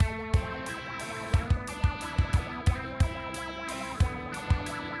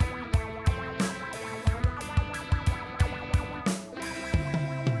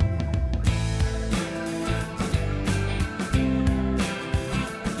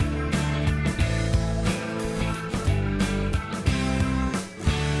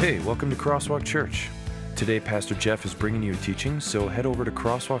Hey, welcome to Crosswalk Church. Today, Pastor Jeff is bringing you a teaching, so head over to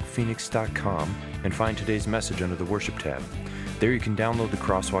crosswalkphoenix.com and find today's message under the Worship tab. There you can download the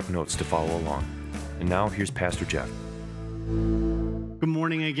Crosswalk notes to follow along. And now, here's Pastor Jeff. Good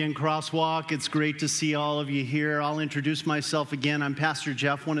morning again, Crosswalk. It's great to see all of you here. I'll introduce myself again. I'm Pastor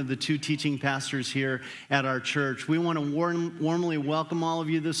Jeff, one of the two teaching pastors here at our church. We want to warmly welcome all of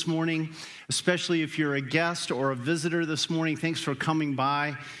you this morning, especially if you're a guest or a visitor this morning. Thanks for coming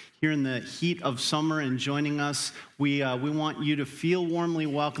by here in the heat of summer and joining us. We want you to feel warmly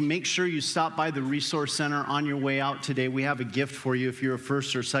welcome. Make sure you stop by the Resource Center on your way out today. We have a gift for you if you're a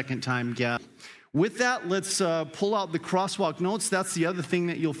first or second time guest. With that, let's pull out the Crosswalk notes. That's the other thing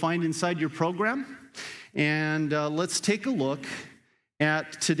that you'll find inside your program. And let's take a look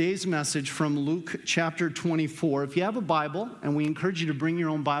at today's message from Luke chapter 24. If you have a Bible, and we encourage you to bring your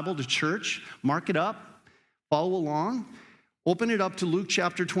own Bible to church, mark it up, follow along, open it up to Luke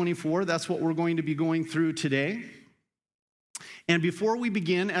chapter 24. That's what we're going to be going through today. And before we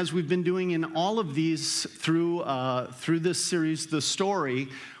begin, as we've been doing in all of these through this series, The Story,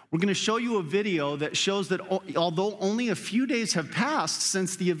 we're going to show you a video that shows that although only a few days have passed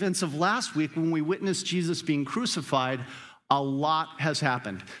since the events of last week when we witnessed Jesus being crucified, a lot has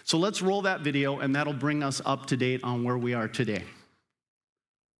happened. So let's roll that video, and that'll bring us up to date on where we are today.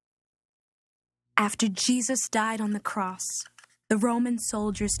 After Jesus died on the cross, the Roman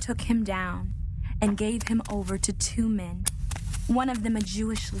soldiers took him down and gave him over to two men, one of them a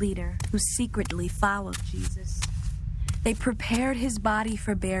Jewish leader who secretly followed Jesus. They prepared his body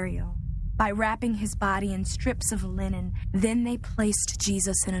for burial by wrapping his body in strips of linen. Then they placed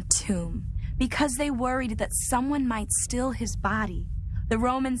Jesus in a tomb. Because they worried that someone might steal his body, the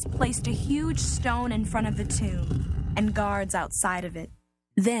Romans placed a huge stone in front of the tomb and guards outside of it.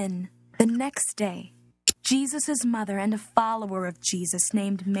 Then, the next day, Jesus' mother and a follower of Jesus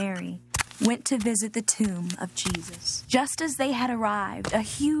named Mary went to visit the tomb of Jesus. Just as they had arrived, a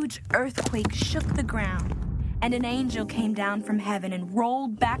huge earthquake shook the ground, and an angel came down from heaven and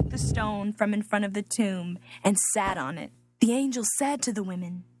rolled back the stone from in front of the tomb and sat on it. The angel said to the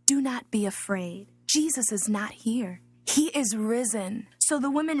women, "Do not be afraid. Jesus is not here. He is risen." So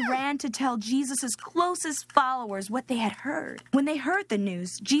the women ran to tell Jesus' closest followers what they had heard. When they heard the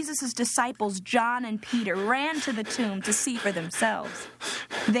news, Jesus' disciples, John and Peter, ran to the tomb to see for themselves.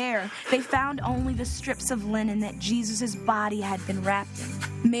 There, they found only the strips of linen that Jesus' body had been wrapped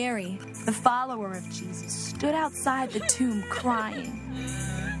in. Mary, the follower of Jesus, stood outside the tomb crying.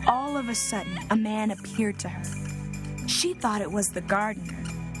 All of a sudden, a man appeared to her. She thought it was the gardener,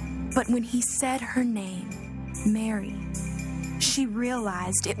 but when he said her name, Mary, she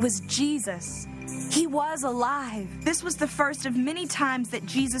realized it was Jesus. He was alive. This was the first of many times that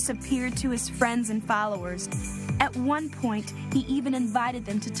Jesus appeared to his friends and followers. At one point, he even invited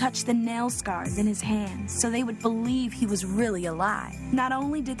them to touch the nail scars in his hands so they would believe he was really alive. Not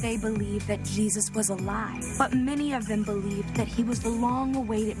only did they believe that Jesus was alive, but many of them believed that he was the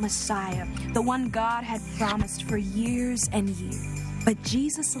long-awaited Messiah, the one God had promised for years and years. But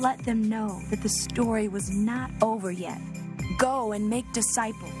Jesus let them know that the story was not over yet. "Go and make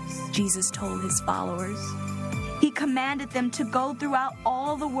disciples," Jesus told his followers. He commanded them to go throughout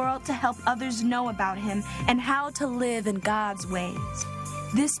all the world to help others know about him and how to live in God's ways.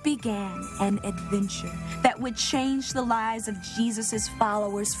 This began an adventure that would change the lives of Jesus'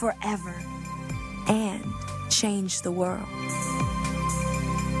 followers forever and change the world.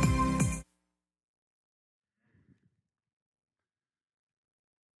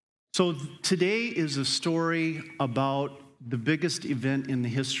 So today is a story about the biggest event in the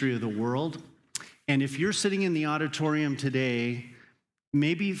history of the world. And if you're sitting in the auditorium today,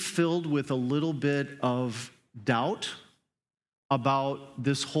 maybe filled with a little bit of doubt about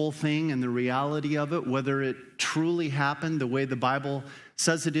this whole thing and the reality of it, whether it truly happened the way the Bible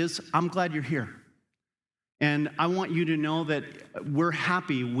says it is, I'm glad you're here. And I want you to know that we're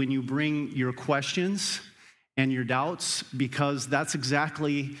happy when you bring your questions and your doubts, because that's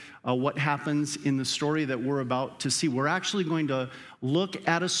exactly what happens in the story that we're about to see. We're actually going to look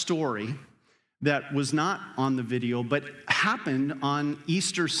at a story that was not on the video, but happened on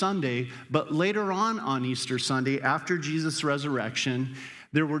Easter Sunday. But later on Easter Sunday, after Jesus' resurrection,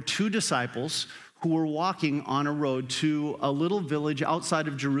 there were two disciples who were walking on a road to a little village outside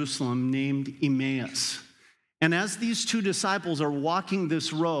of Jerusalem named Emmaus. And as these two disciples are walking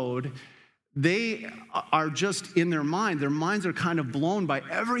this road, they are just in their minds are kind of blown by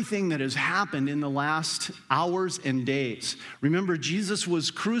everything that has happened in the last hours and days. Remember, Jesus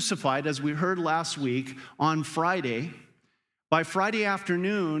was crucified, as we heard last week, on Friday. By Friday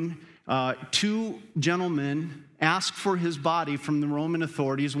afternoon, two gentlemen ask for his body from the Roman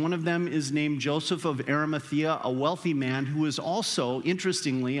authorities. One of them is named Joseph of Arimathea, a wealthy man who is also,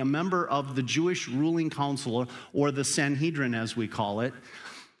 interestingly, a member of the Jewish ruling council, or the Sanhedrin as we call it,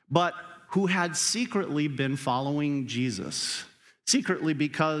 but who had secretly been following Jesus. Secretly,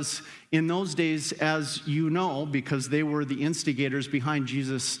 because in those days, as you know, because they were the instigators behind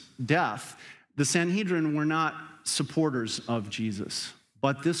Jesus' death, the Sanhedrin were not supporters of Jesus.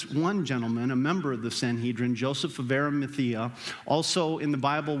 But this one gentleman, a member of the Sanhedrin, Joseph of Arimathea, also in the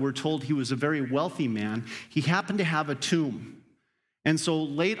Bible we're told he was a very wealthy man. He happened to have a tomb. And so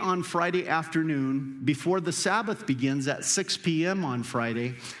late on Friday afternoon, before the Sabbath begins at 6 p.m. on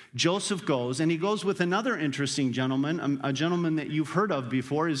Friday, Joseph goes, and he goes with another interesting gentleman, a gentleman that you've heard of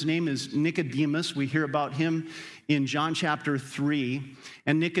before. His name is Nicodemus. We hear about him in John chapter 3.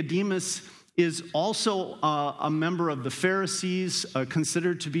 And Nicodemus is also a member of the Pharisees,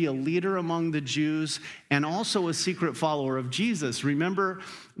 considered to be a leader among the Jews, and also a secret follower of Jesus. Remember,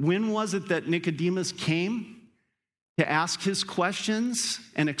 when was it that Nicodemus came to ask his questions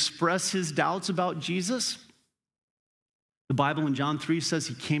and express his doubts about Jesus? The Bible in John 3 says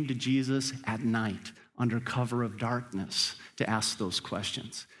he came to Jesus at night under cover of darkness to ask those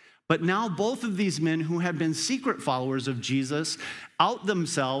questions. But now both of these men who had been secret followers of Jesus out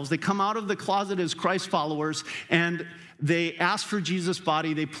themselves. They come out of the closet as Christ followers, and they ask for Jesus'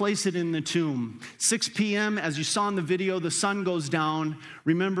 body. They place it in the tomb. 6 p.m., as you saw in the video, the sun goes down.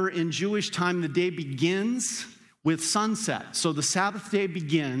 Remember, in Jewish time, the day begins with sunset. So the Sabbath day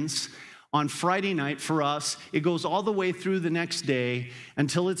begins on Friday night for us. It goes all the way through the next day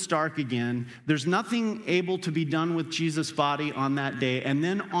until it's dark again. There's nothing able to be done with Jesus' body on that day. And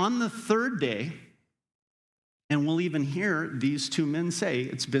then on the third day, and we'll even hear these two men say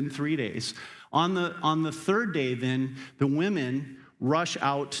it's been 3 days. On the third day, then, the women rush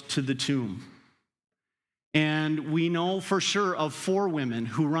out to the tomb. And we know for sure of 4 women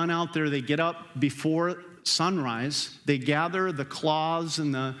who run out there. They get up before sunrise. They gather the cloths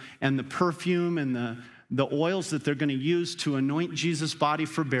and the perfume and the oils that they're going to use to anoint Jesus' body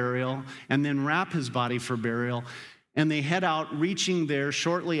for burial and then wrap his body for burial. And they head out, reaching there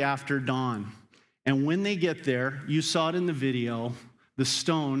shortly after dawn. And when they get there, you saw it in the video, the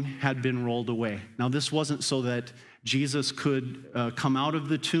stone had been rolled away. Now, this wasn't so that Jesus could come out of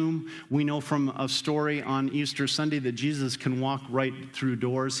the tomb. We know from a story on Easter Sunday that Jesus can walk right through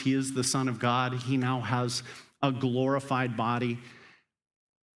doors. He is the Son of God. He now has a glorified body.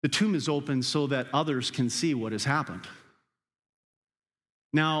 The tomb is open so that others can see what has happened.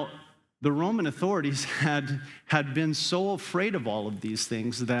 Now, the Roman authorities had been so afraid of all of these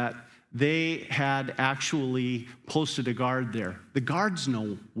things that they had actually posted a guard there. The guards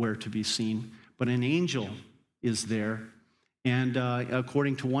know where to be seen, but an angel is there, and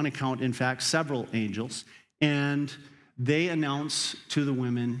according to one account, in fact, several angels, and they announce to the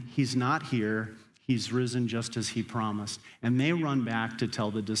women, he's not here, he's risen just as he promised, and they run back to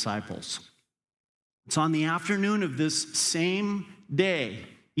tell the disciples. It's on the afternoon of this same day,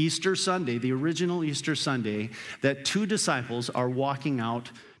 Easter Sunday, the original Easter Sunday, that 2 disciples are walking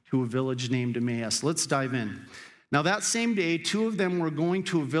out to a village named Emmaus. Let's dive in. Now, that same day, 2 of them were going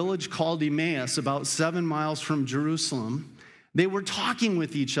to a village called Emmaus, about 7 miles from Jerusalem. They were talking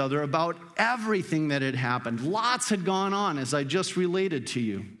with each other about everything that had happened. Lots had gone on, as I just related to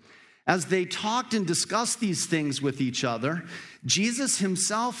you. As they talked and discussed these things with each other, Jesus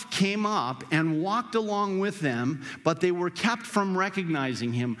himself came up and walked along with them, but they were kept from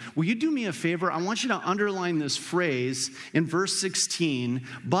recognizing him. Will you do me a favor? I want you to underline this phrase in verse 16,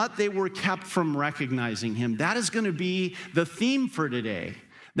 but they were kept from recognizing him. That is going to be the theme for today,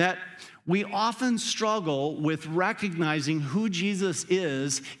 that we often struggle with recognizing who Jesus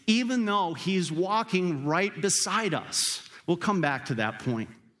is, even though he's walking right beside us. We'll come back to that point.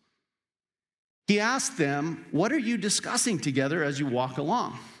 He asked them, "What are you discussing together as you walk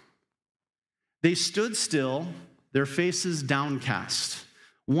along?" They stood still, their faces downcast.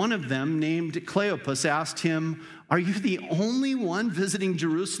 One of them, named Cleopas, asked him, "Are you the only one visiting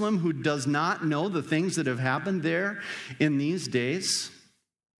Jerusalem who does not know the things that have happened there in these days?"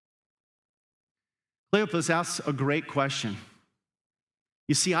 Cleopas asks a great question.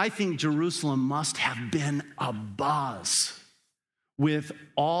 You see, I think Jerusalem must have been abuzz with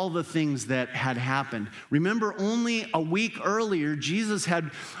all the things that had happened. Remember, only a week earlier, Jesus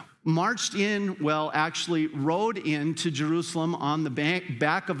had marched in, actually rode into Jerusalem on the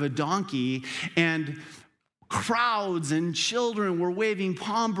back of a donkey, and crowds and children were waving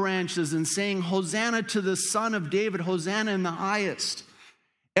palm branches and saying, "Hosanna to the Son of David, Hosanna in the highest."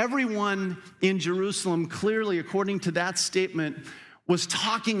 Everyone in Jerusalem, clearly, according to that statement, was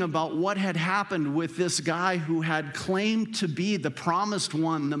talking about what had happened with this guy who had claimed to be the promised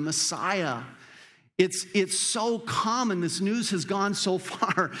one, the Messiah. It's so common, this news has gone so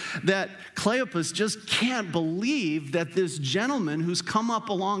far that Cleopas just can't believe that this gentleman who's come up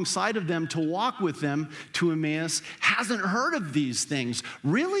alongside of them to walk with them to Emmaus hasn't heard of these things.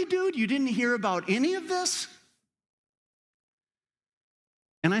 Really, dude? You didn't hear about any of this?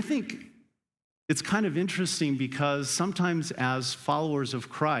 And I think it's kind of interesting because sometimes as followers of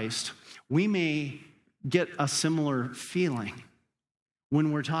Christ, we may get a similar feeling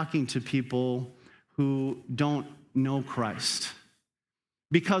when we're talking to people who don't know Christ.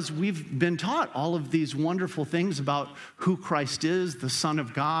 Because we've been taught all of these wonderful things about who Christ is, the Son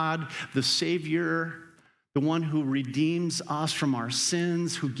of God, the Savior, the one who redeems us from our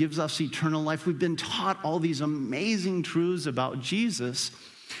sins, who gives us eternal life. We've been taught all these amazing truths about Jesus.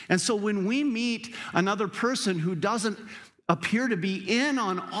 And so when we meet another person who doesn't appear to be in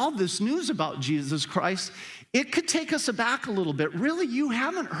on all this news about Jesus Christ, it could take us aback a little bit. Really, you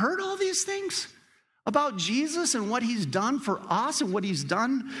haven't heard all these things about Jesus and what he's done for us and what he's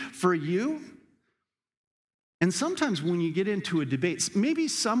done for you? And sometimes when you get into a debate, maybe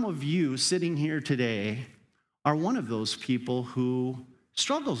some of you sitting here today are one of those people who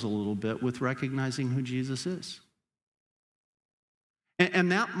struggles a little bit with recognizing who Jesus is.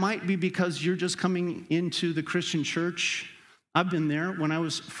 And that might be because you're just coming into the Christian church. I've been there. When I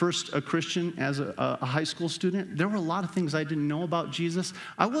was first a Christian as a high school student, there were a lot of things I didn't know about Jesus.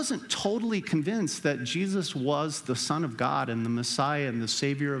 I wasn't totally convinced that Jesus was the Son of God and the Messiah and the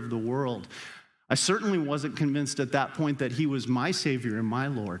Savior of the world. I certainly wasn't convinced at that point that he was my Savior and my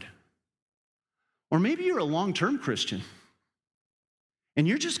Lord. Or maybe you're a long-term Christian and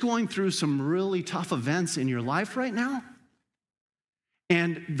you're just going through some really tough events in your life right now.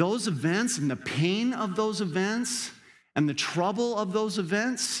 And those events and the pain of those events and the trouble of those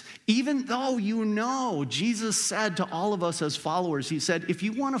events, even though you know Jesus said to all of us as followers, he said, if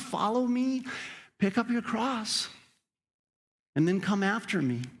you want to follow me, pick up your cross and then come after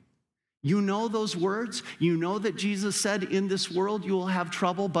me. You know those words. You know that Jesus said, in this world you will have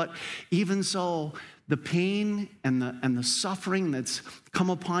trouble, but even so, the pain and the suffering that's come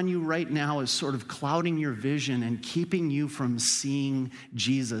upon you right now is sort of clouding your vision and keeping you from seeing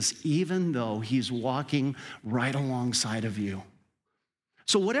Jesus, even though he's walking right alongside of you.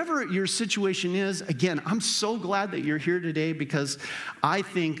 So whatever your situation is, again, I'm so glad that you're here today because I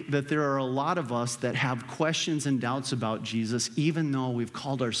think that there are a lot of us that have questions and doubts about Jesus, even though we've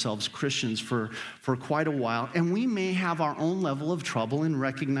called ourselves Christians for quite a while. And we may have our own level of trouble in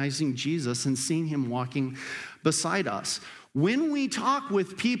recognizing Jesus and seeing him walking beside us. When we talk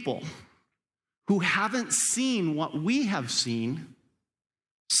with people who haven't seen what we have seen,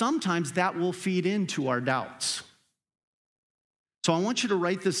 sometimes that will feed into our doubts. So I want you to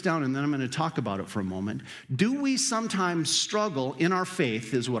write this down, and then I'm going to talk about it for a moment. Do we sometimes struggle in our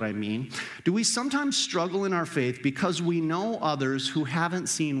faith, is what I mean. Do we sometimes struggle in our faith because we know others who haven't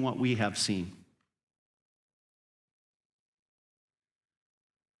seen what we have seen?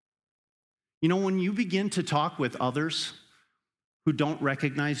 You know, when you begin to talk with others who don't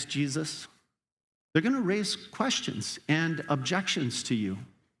recognize Jesus, they're going to raise questions and objections to you.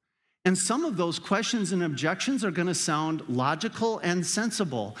 And some of those questions and objections are going to sound logical and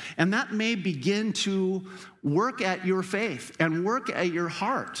sensible. And that may begin to work at your faith and work at your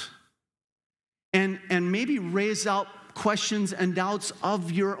heart. And maybe raise out questions and doubts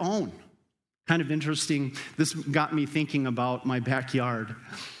of your own. Kind of interesting. This got me thinking about my backyard.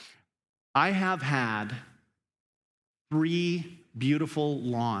 I have had 3 beautiful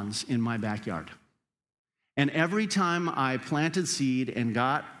lawns in my backyard. And every time I planted seed and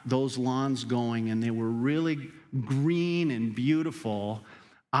got those lawns going and they were really green and beautiful,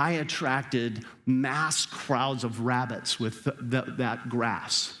 I attracted mass crowds of rabbits with that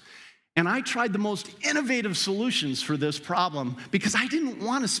grass. And I tried the most innovative solutions for this problem because I didn't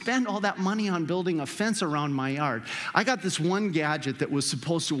want to spend all that money on building a fence around my yard. I got this one gadget that was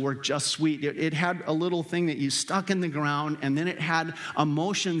supposed to work just sweet. It had a little thing that you stuck in the ground, and then it had a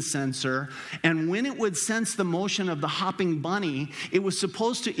motion sensor. And when it would sense the motion of the hopping bunny, it was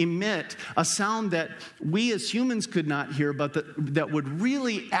supposed to emit a sound that we as humans could not hear, but that would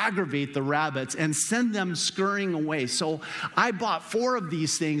really aggravate the rabbits and send them scurrying away. So I bought 4 of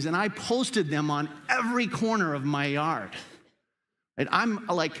these things, and I posted them on every corner of my yard. And I'm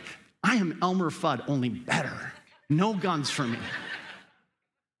like, I am Elmer Fudd, only better. No guns for me.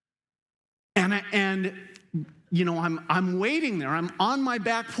 And you know, I'm waiting there. I'm on my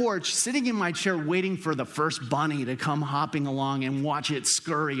back porch, sitting in my chair, waiting for the first bunny to come hopping along and watch it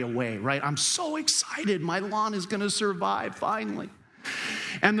scurry away, right? I'm so excited. My lawn is going to survive, finally.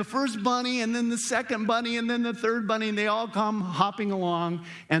 And the first bunny, and then the second bunny, and then the third bunny, and they all come hopping along,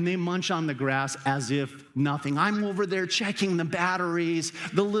 and they munch on the grass as if nothing. I'm over there checking the batteries.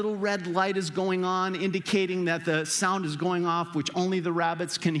 The little red light is going on, indicating that the sound is going off, which only the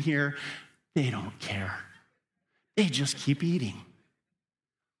rabbits can hear. They don't care. They just keep eating.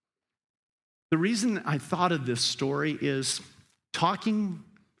 The reason I thought of this story is talking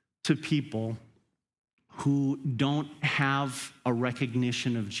to people who don't have a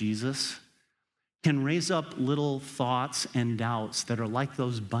recognition of Jesus can raise up little thoughts and doubts that are like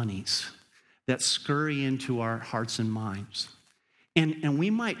those bunnies that scurry into our hearts and minds. And we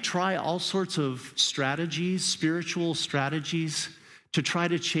might try all sorts of strategies, spiritual strategies, to try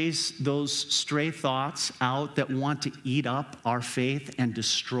to chase those stray thoughts out that want to eat up our faith and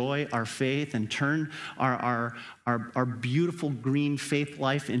destroy our faith and turn our beautiful green faith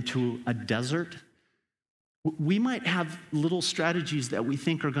life into a desert. We might have little strategies that we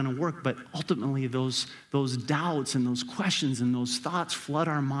think are going to work, but ultimately those doubts and those questions and those thoughts flood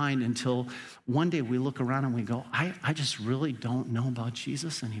our mind until one day we look around and we go, I just really don't know about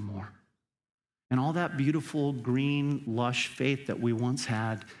Jesus anymore. And all that beautiful, green, lush faith that we once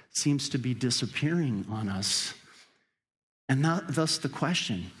had seems to be disappearing on us. And thus the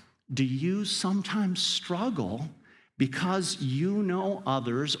question, do you sometimes struggle because you know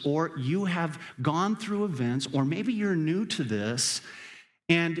others, or you have gone through events, or maybe you're new to this,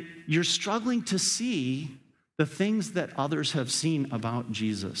 and you're struggling to see the things that others have seen about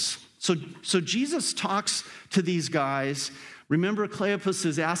Jesus? So Jesus talks to these guys. Remember, Cleopas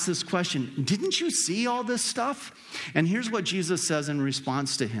has asked this question, didn't you see all this stuff? And here's what Jesus says in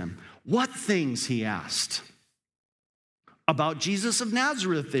response to him. What things, he asked. About Jesus of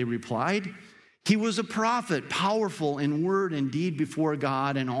Nazareth, they replied. He was a prophet, powerful in word and deed before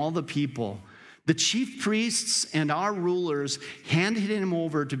God and all the people. The chief priests and our rulers handed him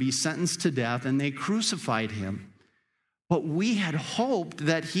over to be sentenced to death, and they crucified him. But we had hoped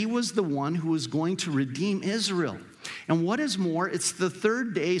that he was the one who was going to redeem Israel. And what is more, it's the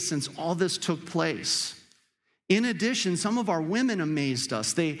third day since all this took place. In addition, some of our women amazed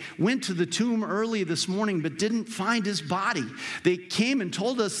us. They went to the tomb early this morning but didn't find his body. They came and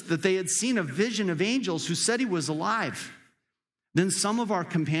told us that they had seen a vision of angels who said he was alive. Then some of our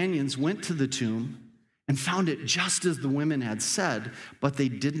companions went to the tomb and found it just as the women had said, but they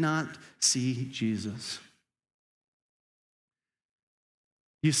did not see Jesus.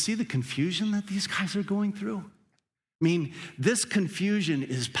 You see the confusion that these guys are going through? I mean, this confusion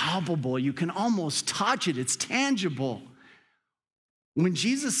is palpable. You can almost touch it. It's tangible. When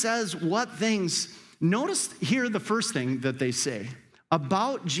Jesus says what things, notice here the first thing that they say.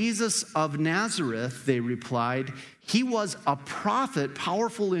 About Jesus of Nazareth, they replied, he was a prophet,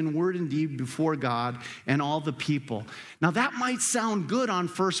 powerful in word and deed before God and all the people. Now that might sound good on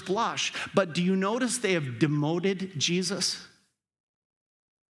first blush, but do you notice they have demoted Jesus?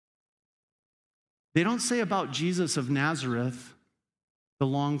 They don't say about Jesus of Nazareth, the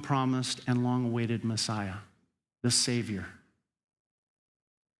long-promised and long-awaited Messiah, the Savior.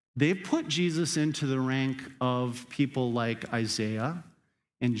 They put Jesus into the rank of people like Isaiah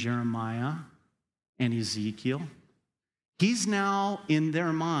and Jeremiah and Ezekiel. He's now, in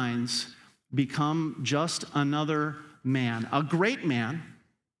their minds, become just another man, a great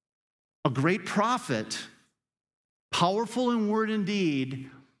prophet, powerful in word and deed,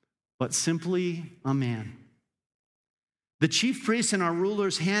 but simply a man. The chief priests and our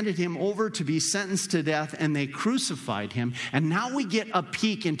rulers handed him over to be sentenced to death, and they crucified him. And now we get a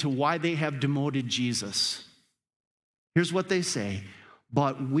peek into why they have demoted Jesus. Here's what they say.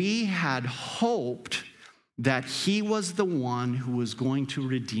 But we had hoped that he was the one who was going to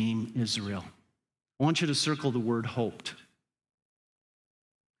redeem Israel. I want you to circle the word hoped.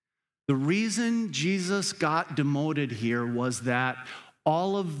 The reason Jesus got demoted here was that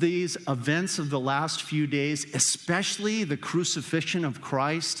all of these events of the last few days, especially the crucifixion of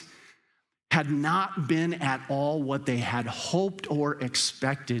Christ, had not been at all what they had hoped or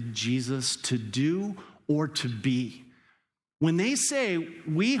expected Jesus to do or to be. When they say,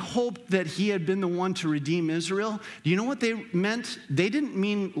 we hoped that he had been the one to redeem Israel, do you know what they meant? They didn't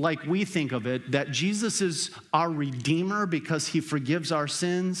mean like we think of it, that Jesus is our Redeemer because he forgives our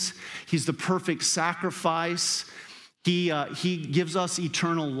sins. He's the perfect sacrifice. He gives us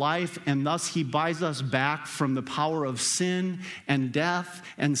eternal life, and thus he buys us back from the power of sin and death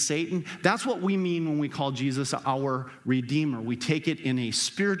and Satan. That's what we mean when we call Jesus our Redeemer. We take it in a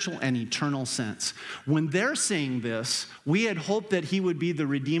spiritual and eternal sense. When they're saying this, we had hoped that he would be the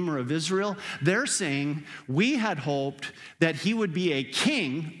Redeemer of Israel. They're saying we had hoped that he would be a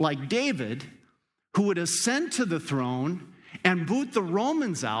king like David who would ascend to the throne and boot the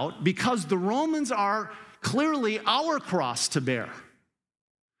Romans out because the Romans are clearly our cross to bear.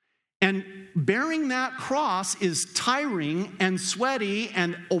 And bearing that cross is tiring and sweaty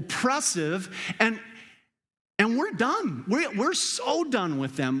and oppressive, and we're done. We're so done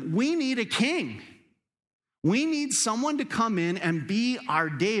with them. We need a king. We need someone to come in and be our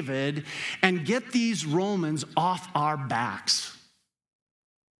David and get these Romans off our backs.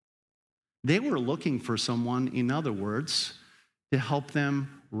 They were looking for someone, in other words, to help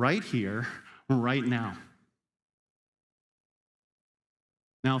them right here, right now.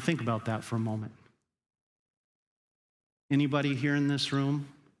 Now think about that for a moment. Anybody here in this room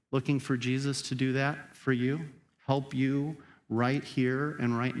looking for Jesus to do that for you? Help you right here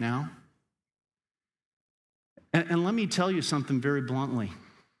and right now? And let me tell you something very bluntly.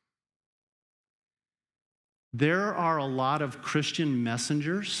 There are a lot of Christian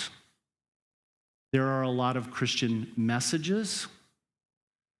messengers. There are a lot of Christian messages.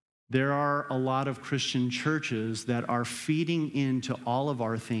 There are a lot of Christian churches that are feeding into all of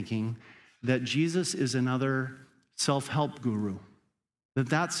our thinking that Jesus is another self-help guru, that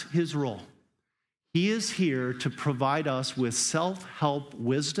that's his role. He is here to provide us with self-help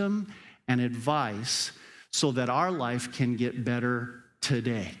wisdom and advice so that our life can get better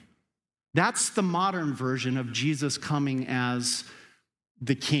today. That's the modern version of Jesus coming as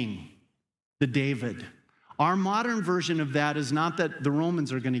the king, the David. Our modern version of that is not that the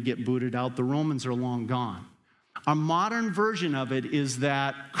Romans are going to get booted out. The Romans are long gone. Our modern version of it is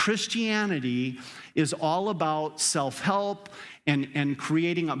that Christianity is all about self-help and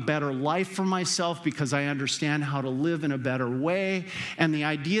creating a better life for myself because I understand how to live in a better way. And the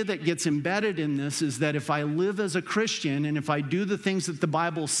idea that gets embedded in this is that if I live as a Christian and if I do the things that the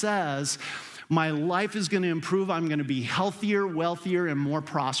Bible says, my life is going to improve. I'm going to be healthier, wealthier, and more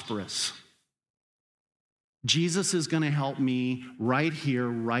prosperous. Jesus is going to help me right here,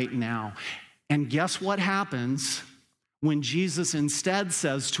 right now. And guess what happens when Jesus instead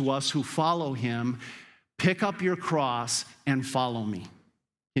says to us who follow him, pick up your cross and follow me?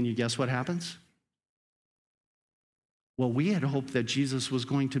 Can you guess what happens? Well, we had hoped that Jesus was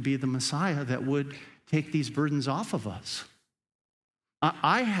going to be the Messiah that would take these burdens off of us.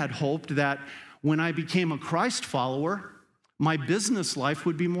 I had hoped that when I became a Christ follower, my business life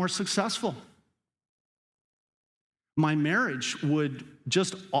would be more successful. My marriage would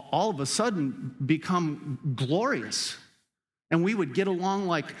just all of a sudden become glorious. And we would get along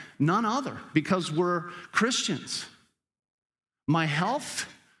like none other because we're Christians. My health,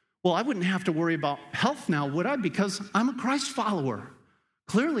 well, I wouldn't have to worry about health now, would I? Because I'm a Christ follower.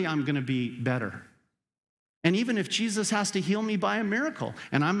 Clearly, I'm going to be better. And even if Jesus has to heal me by a miracle,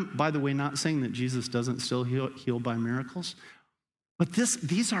 and I'm, by the way, not saying that Jesus doesn't still heal by miracles, but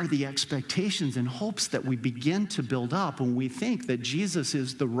these are the expectations and hopes that we begin to build up when we think that Jesus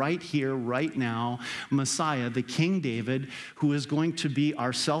is the right here, right now Messiah, the King David, who is going to be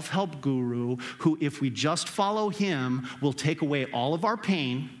our self-help guru, who, if we just follow him, will take away all of our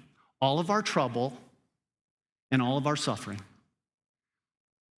pain, all of our trouble, and all of our suffering.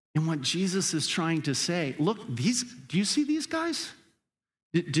 And what Jesus is trying to say, look, do you see these guys?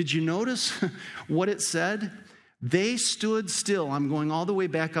 Did you notice what it said? They stood still. I'm going all the way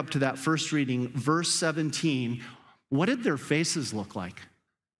back up to that first reading, verse 17. What did their faces look like?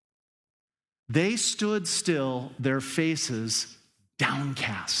 They stood still, their faces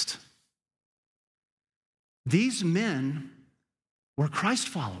downcast. These men were Christ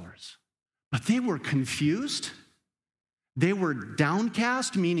followers, but they were confused. They were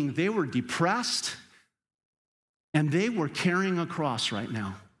downcast, meaning they were depressed, and they were carrying a cross right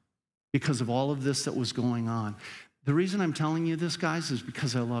now because of all of this that was going on. The reason I'm telling you this, guys, is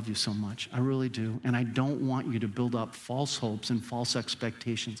because I love you so much. I really do. And I don't want you to build up false hopes and false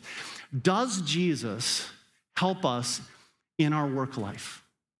expectations. Does Jesus help us in our work life?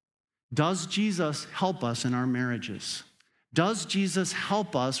 Does Jesus help us in our marriages? Does Jesus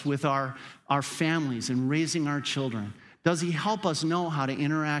help us with our families and raising our children? Does he help us know how to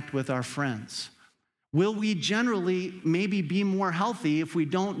interact with our friends? Will we generally maybe be more healthy if we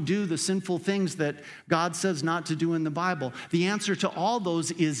don't do the sinful things that God says not to do in the Bible? The answer to all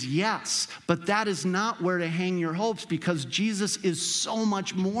those is yes, but that is not where to hang your hopes because Jesus is so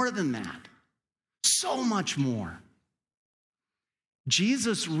much more than that. So much more.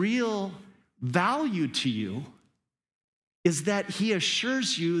 Jesus' real value to you is that he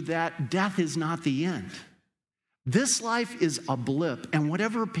assures you that death is not the end. This life is a blip, and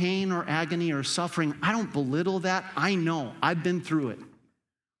whatever pain or agony or suffering, I don't belittle that. I know. I've been through it.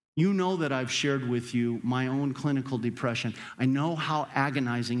 You know that I've shared with you my own clinical depression. I know how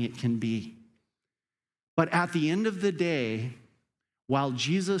agonizing it can be. But at the end of the day, while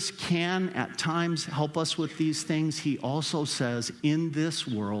Jesus can at times help us with these things, he also says, in this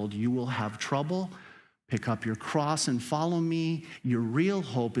world you will have trouble. Pick up your cross and follow me. Your real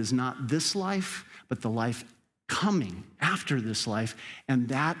hope is not this life, but the life coming after this life. And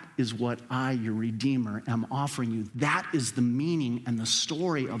that is what I, your Redeemer, am offering you. That is the meaning and the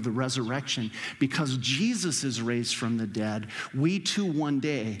story of the resurrection. Because Jesus is raised from the dead, we too one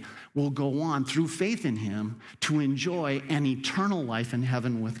day will go on through faith in him to enjoy an eternal life in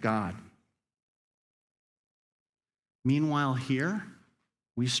heaven with God. Meanwhile, here,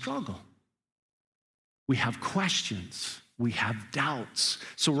 we struggle. We have questions. We have doubts.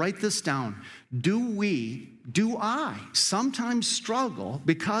 So write this down. Do I sometimes struggle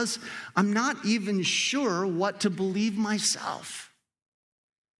because I'm not even sure what to believe myself?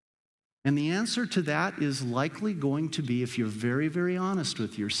 And the answer to that is likely going to be, if you're very, very honest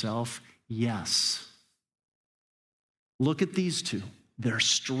with yourself, yes. Look at these two. They're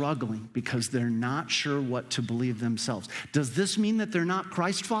struggling because they're not sure what to believe themselves. Does this mean that they're not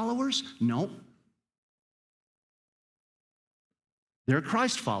Christ followers? No. They're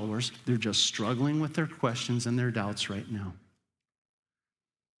Christ followers. They're just struggling with their questions and their doubts right now.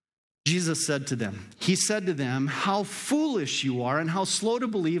 Jesus said to them, he said to them, how foolish you are and how slow to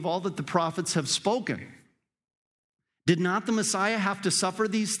believe all that the prophets have spoken. Did not the Messiah have to suffer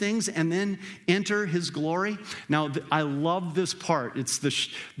these things and then enter his glory? Now, I love this part. It's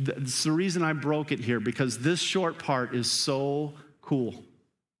the reason I broke it here, because this short part is so cool.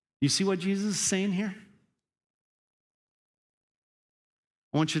 You see what Jesus is saying here?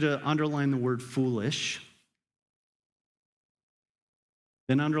 I want you to underline the word foolish.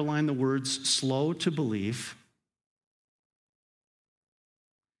 Then underline the words slow to believe.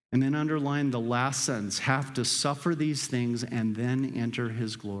 And then underline the last sentence, have to suffer these things and then enter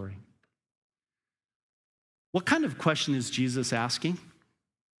his glory. What kind of question is Jesus asking?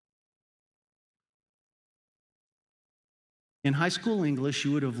 In high school English,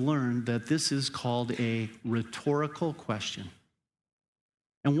 you would have learned that this is called a rhetorical question.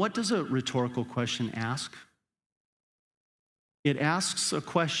 And what does a rhetorical question ask? It asks a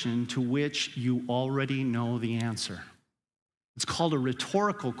question to which you already know the answer. It's called a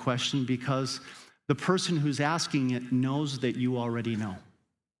rhetorical question because the person who's asking it knows that you already know.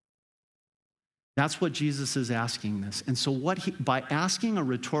 That's what Jesus is asking this. And so by asking a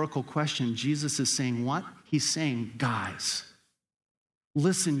rhetorical question, Jesus is saying what? He's saying, guys,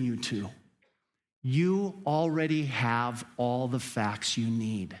 listen, you two. You already have all the facts you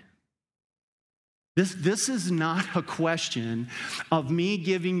need. This is not a question of me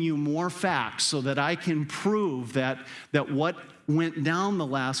giving you more facts so that I can prove that what went down the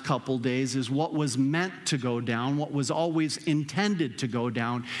last couple days is what was meant to go down, what was always intended to go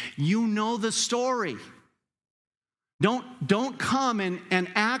down. You know the story. Don't come and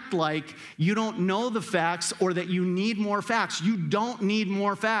act like you don't know the facts or that you need more facts. You don't need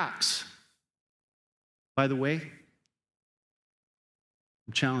more facts. By the way,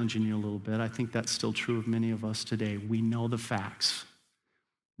 I'm challenging you a little bit. I think that's still true of many of us today. We know the facts.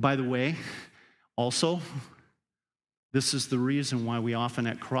 By the way, also, this is the reason why we often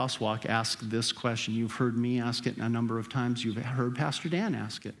at Crosswalk ask this question. You've heard me ask it a number of times. You've heard Pastor Dan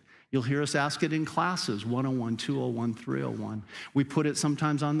ask it. You'll hear us ask it in classes, 101, 201, 301. We put it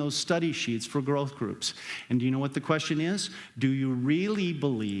sometimes on those study sheets for growth groups. And do you know what the question is? Do you really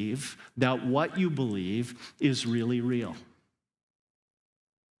believe that what you believe is really real?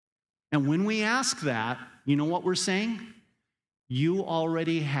 And when we ask that, you know what we're saying? You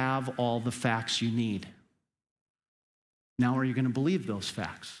already have all the facts you need. Now are you going to believe those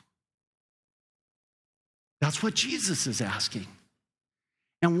facts? That's what Jesus is asking.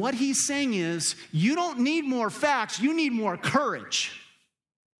 And what he's saying is, you don't need more facts, you need more courage.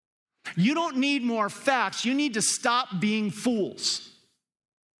 You don't need more facts, you need to stop being fools.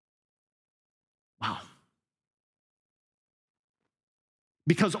 Wow.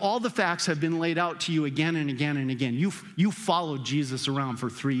 Because all the facts have been laid out to you again and again and again. You followed Jesus around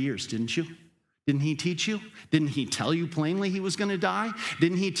for 3 years, didn't you? Didn't he teach you? Didn't he tell you plainly he was going to die?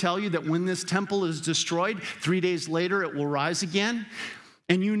 Didn't he tell you that when this temple is destroyed, 3 days later it will rise again?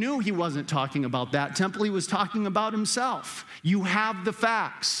 And you knew he wasn't talking about that temple. He was talking about himself. You have the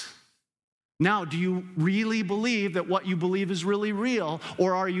facts. Now, do you really believe that what you believe is really real,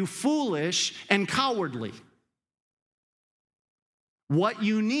 or are you foolish and cowardly? What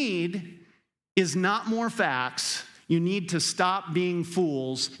you need is not more facts. You need to stop being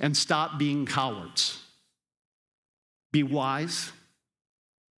fools and stop being cowards. Be wise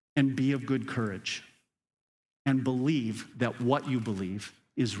and be of good courage, and believe that what you believe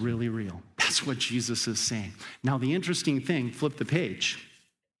is really real. That's what Jesus is saying. Now, the interesting thing, flip the page.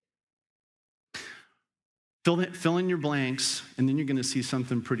 Fill in your blanks, and then you're going to see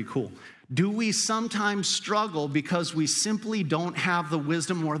something pretty cool. Do we sometimes struggle because we simply don't have the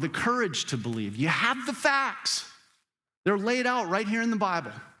wisdom or the courage to believe? You have the facts. They're laid out right here in the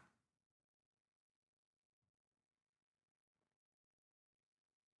Bible.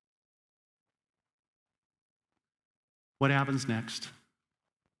 What happens next?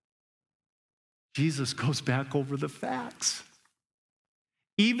 Jesus goes back over the facts.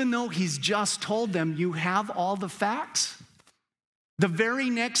 Even though he's just told them, you have all the facts, the very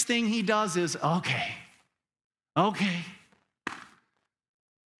next thing he does is, okay. I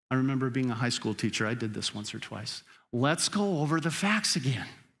remember being a high school teacher. I did this once or twice. Let's go over the facts again.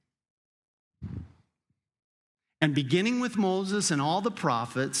 And beginning with Moses and all the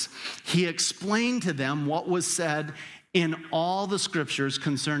prophets, he explained to them what was said in all the scriptures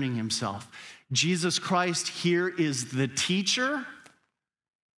concerning himself. Jesus Christ here is the teacher,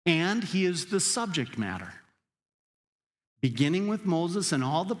 and he is the subject matter. Beginning with Moses and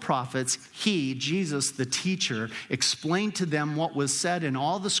all the prophets, he, Jesus, the teacher, explained to them what was said in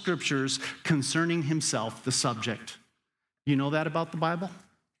all the scriptures concerning himself, the subject. You know that about the Bible?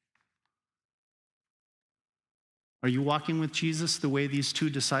 Are you walking with Jesus the way these two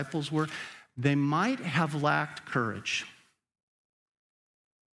disciples were? They might have lacked courage.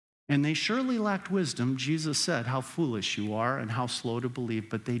 And they surely lacked wisdom. Jesus said, how foolish you are and how slow to believe.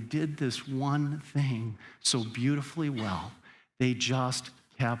 But they did this one thing so beautifully well. They just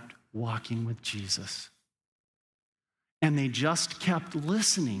kept walking with Jesus. And they just kept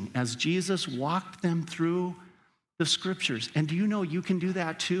listening as Jesus walked them through the scriptures. And do you know you can do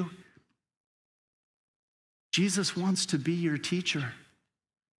that too? Jesus wants to be your teacher.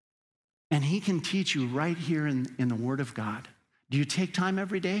 And he can teach you right here in the Word of God. Do you take time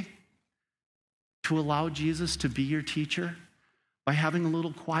every day to allow Jesus to be your teacher by having a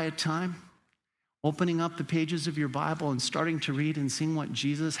little quiet time, opening up the pages of your Bible and starting to read and seeing what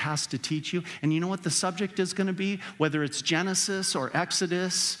Jesus has to teach you? And you know what the subject is going to be? Whether it's Genesis or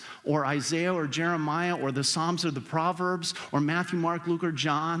Exodus or Isaiah or Jeremiah or the Psalms or the Proverbs or Matthew, Mark, Luke, or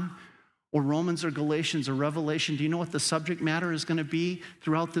John or Romans or Galatians or Revelation, do you know what the subject matter is going to be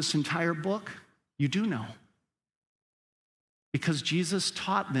throughout this entire book? You do know. Because Jesus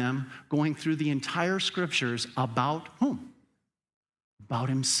taught them going through the entire scriptures about whom? About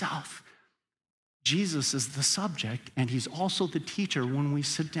himself. Jesus is the subject, and he's also the teacher when we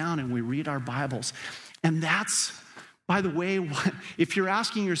sit down and we read our Bibles. And that's, by the way, if you're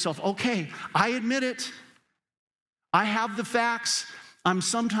asking yourself, okay, I admit it. I have the facts. I'm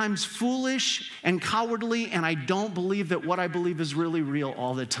sometimes foolish and cowardly, and I don't believe that what I believe is really real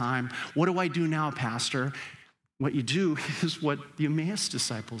all the time. What do I do now, Pastor? What you do is what the Emmaus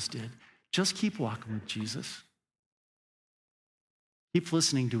disciples did. Just keep walking with Jesus. Keep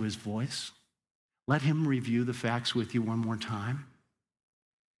listening to his voice. Let him review the facts with you one more time.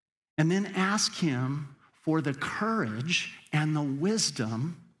 And then ask him for the courage and the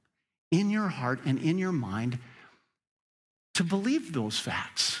wisdom in your heart and in your mind to believe those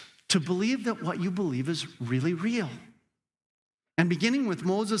facts, to believe that what you believe is really real. And beginning with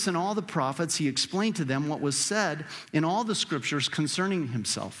Moses and all the prophets, he explained to them what was said in all the scriptures concerning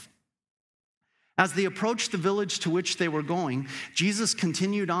himself. As they approached the village to which they were going, Jesus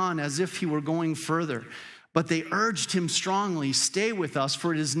continued on as if he were going further. But they urged him strongly, "Stay with us,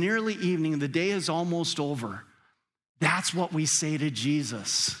 for it is nearly evening, and the day is almost over." That's what we say to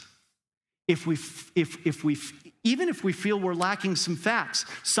Jesus. Even if we feel we're lacking some facts.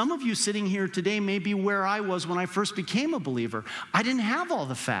 Some of you sitting here today may be where I was when I first became a believer. I didn't have all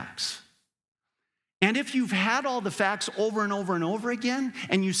the facts. And if you've had all the facts over and over and over again,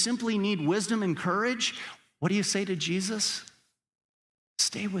 and you simply need wisdom and courage, what do you say to Jesus?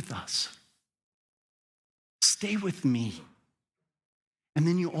 Stay with us. Stay with me. And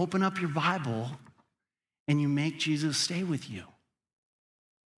then you open up your Bible and you make Jesus stay with you.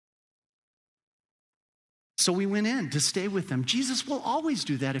 So we went in to stay with them. Jesus will always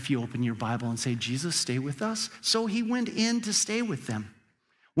do that if you open your Bible and say, Jesus, stay with us. So he went in to stay with them.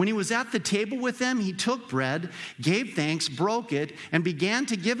 When he was at the table with them, he took bread, gave thanks, broke it, and began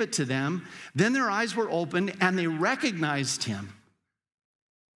to give it to them. Then their eyes were opened and they recognized him.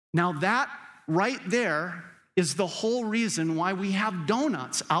 Now that right there is the whole reason why we have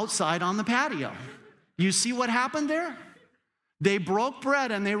donuts outside on the patio. You see what happened there? They broke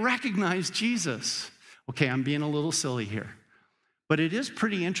bread and they recognized Jesus. Okay, I'm being a little silly here. But it is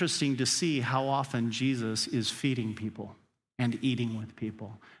pretty interesting to see how often Jesus is feeding people and eating with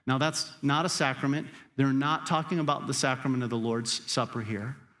people. Now, that's not a sacrament. They're not talking about the sacrament of the Lord's Supper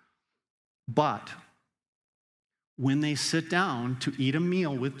here. But when they sit down to eat a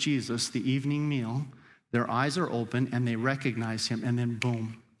meal with Jesus, the evening meal, their eyes are open and they recognize him, and then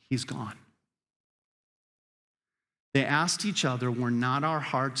boom, he's gone. They asked each other, were not our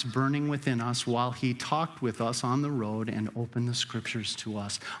hearts burning within us while he talked with us on the road and opened the scriptures to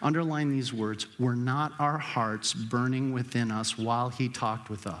us? Underline these words, were not our hearts burning within us while he talked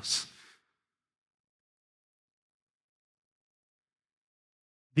with us?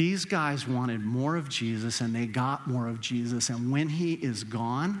 These guys wanted more of Jesus, and they got more of Jesus. And when he is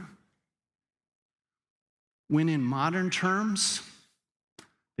gone, when in modern terms,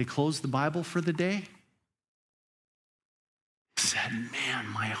 they close the Bible for the day, said, man,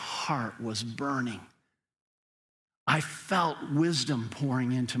 my heart was burning. I felt wisdom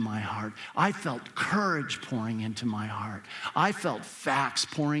pouring into my heart. I felt courage pouring into my heart. I felt facts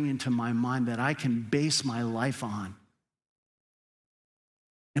pouring into my mind that I can base my life on.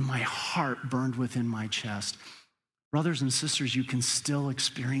 And my heart burned within my chest. Brothers and sisters, you can still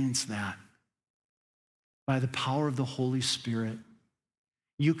experience that by the power of the Holy Spirit.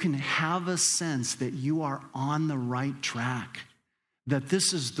 You can have a sense that you are on the right track, that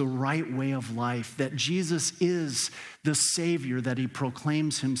this is the right way of life, that Jesus is the Savior that he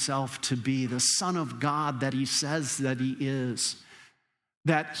proclaims himself to be, the Son of God that he says that he is,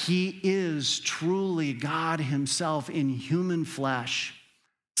 that he is truly God himself in human flesh,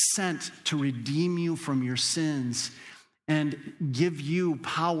 sent to redeem you from your sins and give you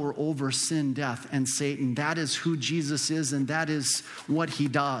power over sin, death, and Satan. That is who Jesus is, and that is what he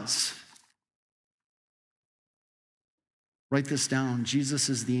does. Write this down. Jesus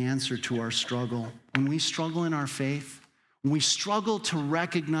is the answer to our struggle. When we struggle in our faith, when we struggle to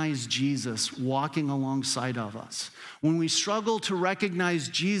recognize Jesus walking alongside of us, when we struggle to recognize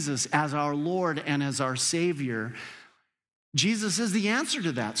Jesus as our Lord and as our Savior, Jesus is the answer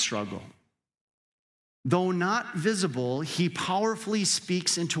to that struggle. Though not visible, he powerfully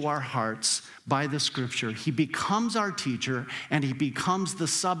speaks into our hearts by the scripture. He becomes our teacher, and he becomes the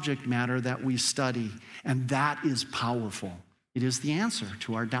subject matter that we study. And that is powerful. It is the answer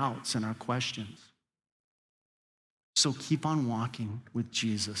to our doubts and our questions. So keep on walking with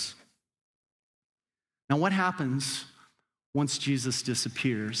Jesus. Now, what happens once Jesus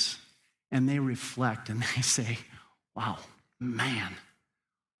disappears and they reflect and they say, wow, man,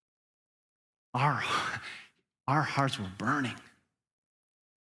 our hearts were burning.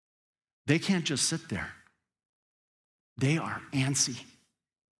 They can't just sit there. They are antsy.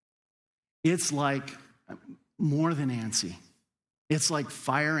 It's like more than antsy. It's like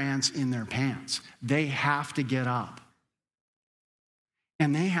fire ants in their pants. They have to get up.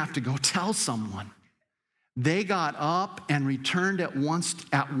 And they have to go tell someone. They got up and returned at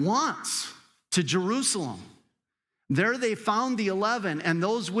once to Jerusalem. There they found the 11 and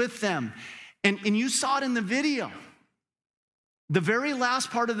those with them. And you saw it in the video. The very last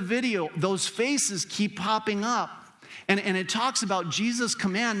part of the video, those faces keep popping up. And it talks about Jesus'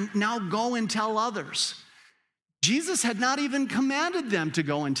 command, now go and tell others. Jesus had not even commanded them to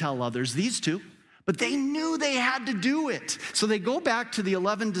go and tell others, these two, but they knew they had to do it. So they go back to the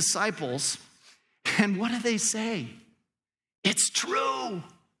 11 disciples, and what do they say? It's true.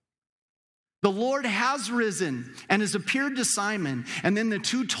 The Lord has risen and has appeared to Simon. And then the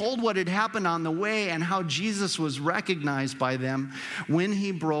two told what had happened on the way and how Jesus was recognized by them when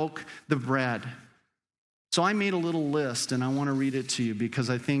he broke the bread. So I made a little list, and I want to read it to you because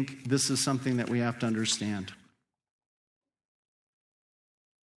I think this is something that we have to understand.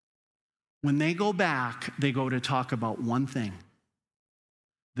 When they go back, they go to talk about one thing,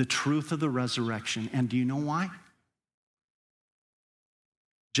 the truth of the resurrection. And do you know why?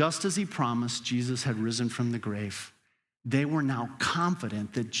 Just as he promised, Jesus had risen from the grave. They were now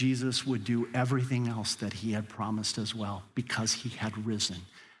confident that Jesus would do everything else that he had promised as well because he had risen.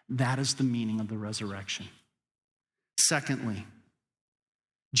 That is the meaning of the resurrection. Secondly,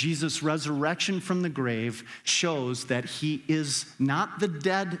 Jesus' resurrection from the grave shows that he is not the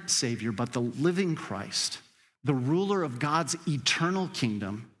dead Savior, but the living Christ, the ruler of God's eternal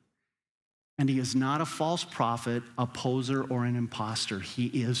kingdom. And he is not a false prophet, a poser, or an imposter. He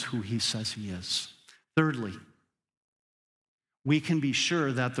is who he says he is. Thirdly, we can be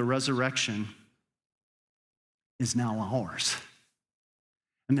sure that the resurrection is now ours.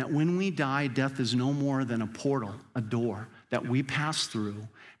 And that when we die, death is no more than a portal, a door that we pass through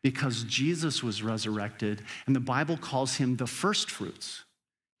because Jesus was resurrected, and the Bible calls him the first fruits.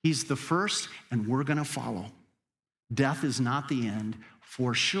 He's the first, and we're going to follow. Death is not the end.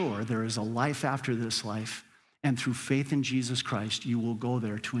 For sure, there is a life after this life, And through faith in Jesus Christ, you will go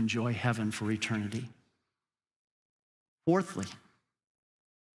there to enjoy heaven for eternity. Fourthly,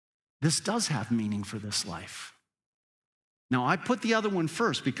 this does have meaning for this life. Now, I put the other one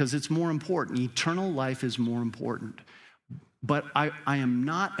first because it's more important. Eternal life is more important. But I am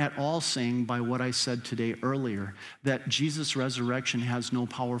not at all saying by what I said today earlier that Jesus' resurrection has no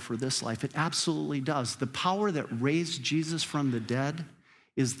power for this life. It absolutely does. The power that raised Jesus from the dead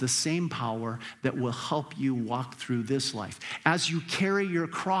is the same power that will help you walk through this life. As you carry your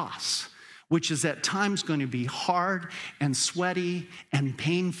cross, which is at times going to be hard and sweaty and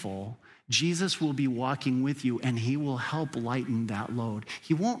painful, Jesus will be walking with you and he will help lighten that load.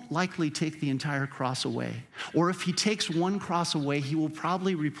 He won't likely take the entire cross away. Or if he takes one cross away, he will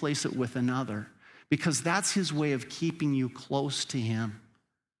probably replace it with another because that's his way of keeping you close to him.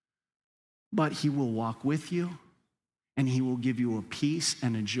 But he will walk with you and he will give you a peace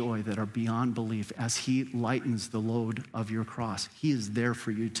and a joy that are beyond belief as he lightens the load of your cross. He is there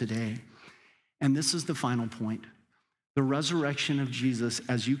for you today. And this is the final point. The resurrection of Jesus,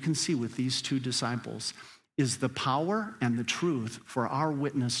 as you can see with these two disciples, is the power and the truth for our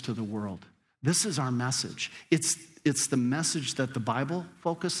witness to the world. This is our message. It's the message that the Bible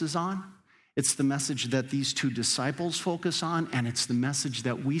focuses on. It's the message that these two disciples focus on, and it's the message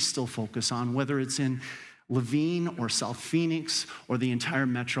that we still focus on, whether it's in Levine or South Phoenix or the entire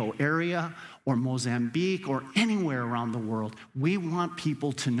metro area or Mozambique or anywhere around the world. We want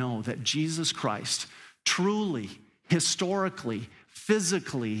people to know that Jesus Christ truly, historically,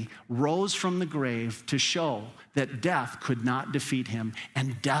 physically rose from the grave to show that death could not defeat him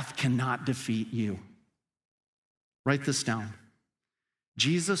and death cannot defeat you. Write this down.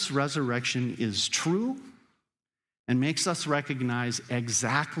 Jesus' resurrection is true and makes us recognize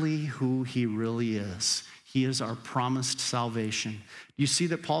exactly who he really is. He is our promised salvation. Do you see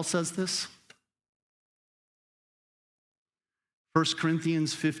that Paul says this? 1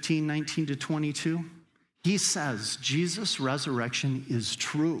 Corinthians 15, 19 to 22. He says Jesus' resurrection is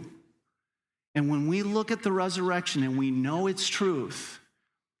true. And when we look at the resurrection and we know its truth,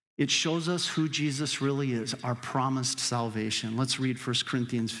 it shows us who Jesus really is, our promised salvation. Let's read 1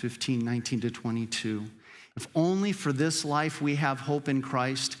 Corinthians 15, 19 to 22. If only for this life we have hope in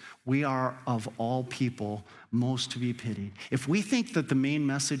Christ, we are of all people most to be pitied. If we think that the main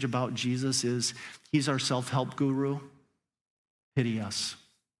message about Jesus is he's our self-help guru, pity us.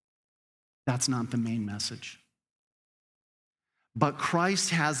 That's not the main message. But Christ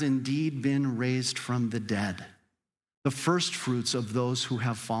has indeed been raised from the dead, the first fruits of those who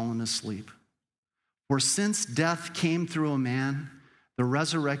have fallen asleep. For since death came through a man, the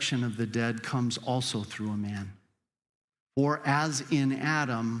resurrection of the dead comes also through a man. For as in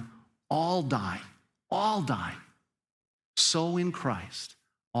Adam all die, so in Christ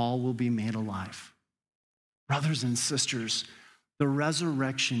all will be made alive. Brothers and sisters, the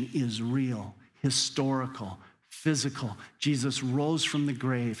resurrection is real, historical, physical. Jesus rose from the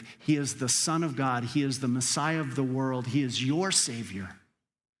grave. He is the Son of God. He is the Messiah of the world. He is your Savior.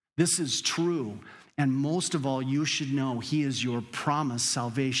 This is true. And most of all, you should know he is your promised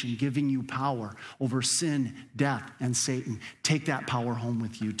salvation, giving you power over sin, death, and Satan. Take that power home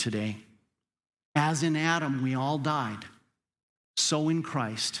with you today. As in Adam, we all died. So in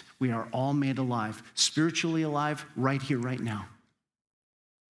Christ, we are all made alive, spiritually alive, right here, right now.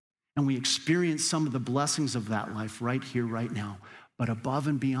 And we experience some of the blessings of that life right here, right now. But above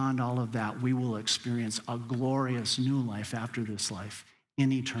and beyond all of that, we will experience a glorious new life after this life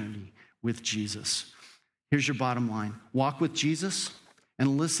in eternity with Jesus. Here's your bottom line. Walk with Jesus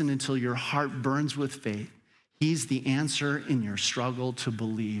and listen until your heart burns with faith. He's the answer in your struggle to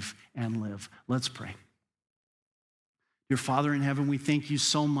believe and live. Let's pray. Dear Father in heaven, we thank you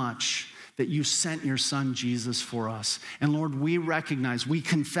so much that you sent your son Jesus for us. And Lord, we recognize, we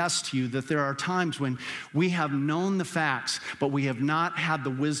confess to you that there are times when we have known the facts, but we have not had the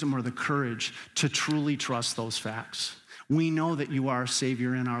wisdom or the courage to truly trust those facts. We know that you are our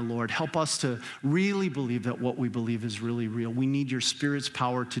Savior and our Lord. Help us to really believe that what we believe is really real. We need your Spirit's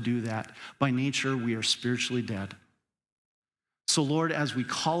power to do that. By nature, we are spiritually dead. So Lord, as we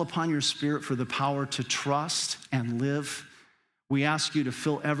call upon your Spirit for the power to trust and live, we ask you to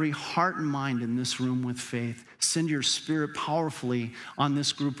fill every heart and mind in this room with faith. Send your Spirit powerfully on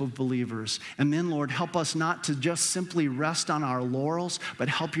this group of believers. And then, Lord, help us not to just simply rest on our laurels, but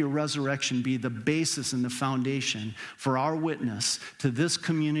help your resurrection be the basis and the foundation for our witness to this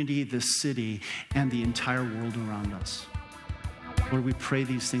community, this city, and the entire world around us. Lord, we pray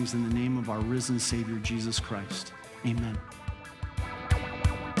these things in the name of our risen Savior, Jesus Christ. Amen.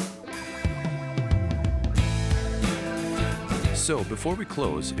 So, before we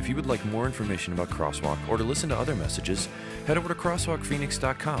close, if you would like more information about Crosswalk or to listen to other messages, head over to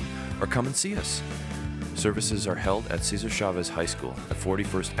crosswalkphoenix.com or come and see us. Services are held at Cesar Chavez High School at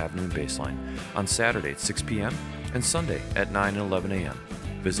 41st Avenue and Baseline on Saturday at 6 p.m. and Sunday at 9 and 11 a.m.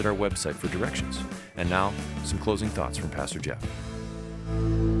 Visit our website for directions. And now, some closing thoughts from Pastor Jeff.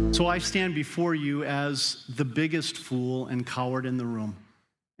 So I stand before you as the biggest fool and coward in the room.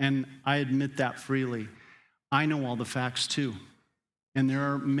 And I admit that freely. I know all the facts too. And there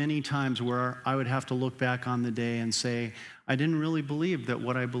are many times where I would have to look back on the day and say, I didn't really believe that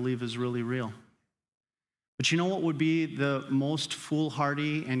what I believe is really real. But you know what would be the most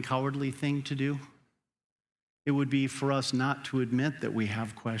foolhardy and cowardly thing to do? It would be for us not to admit that we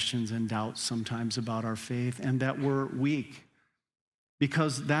have questions and doubts sometimes about our faith and that we're weak.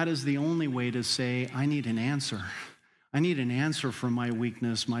 Because that is the only way to say, I need an answer. I need an answer for my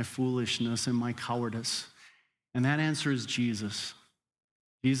weakness, my foolishness, and my cowardice. And that answer is Jesus.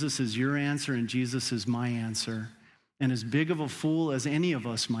 Jesus is your answer and Jesus is my answer. And as big of a fool as any of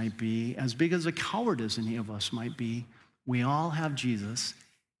us might be, as big as a coward as any of us might be, we all have Jesus.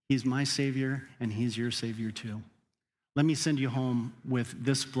 He's my Savior and He's your Savior too. Let me send you home with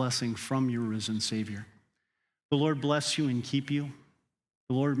this blessing from your risen Savior. The Lord bless you and keep you.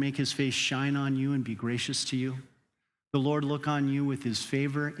 The Lord make His face shine on you and be gracious to you. The Lord look on you with His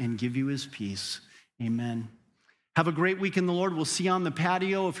favor and give you His peace. Amen. Have a great week in the Lord. We'll see you on the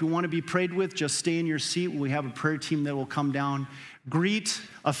patio. If you want to be prayed with, just stay in your seat. We have a prayer team that will come down. Greet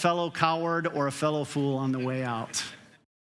a fellow coward or a fellow fool on the way out.